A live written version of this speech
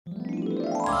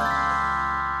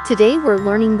Today we're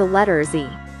learning the letter Z.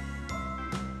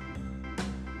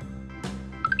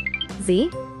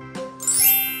 Z.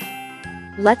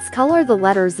 Let's color the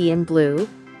letter Z in blue.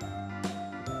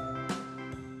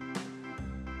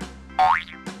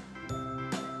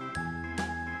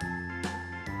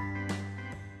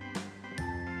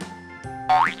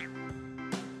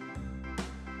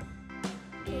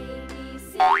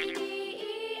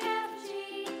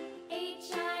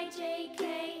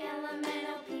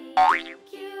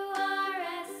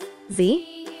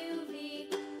 Z.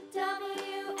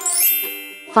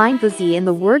 Find the Z in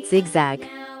the word zigzag.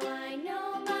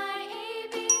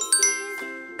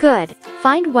 Good.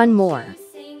 Find one more.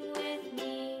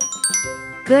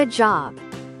 Good job.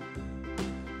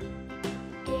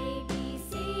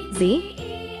 Z.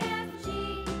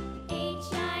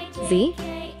 Z.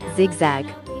 Zigzag.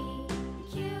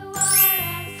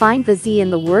 Find the Z in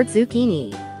the word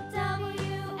zucchini.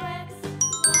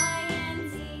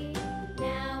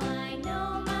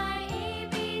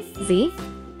 Z.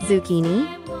 Zucchini.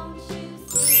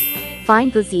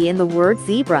 Find the Z in the word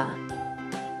zebra.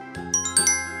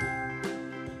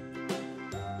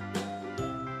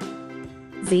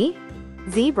 Z.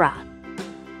 Zebra.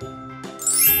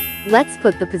 Let's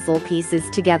put the puzzle pieces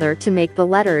together to make the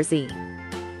letter Z.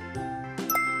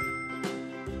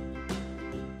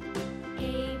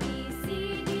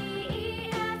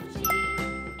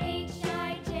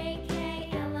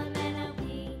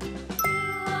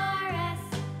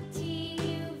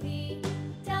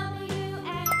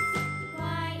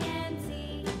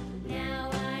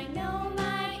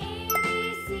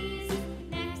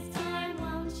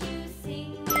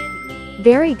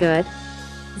 Very good.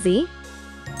 Z.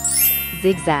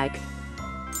 Zigzag.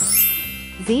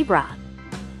 Zebra.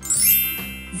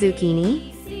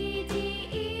 Zucchini.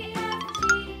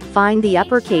 Find the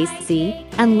uppercase Z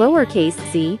and lowercase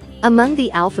z among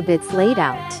the alphabets laid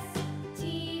out.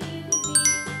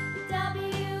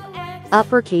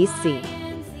 Uppercase Z.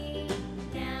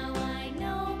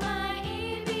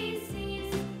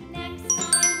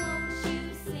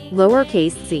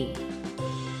 Lowercase z.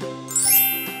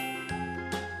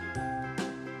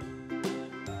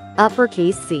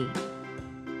 Uppercase Z.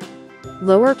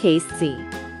 Lowercase z.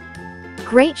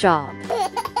 Great job!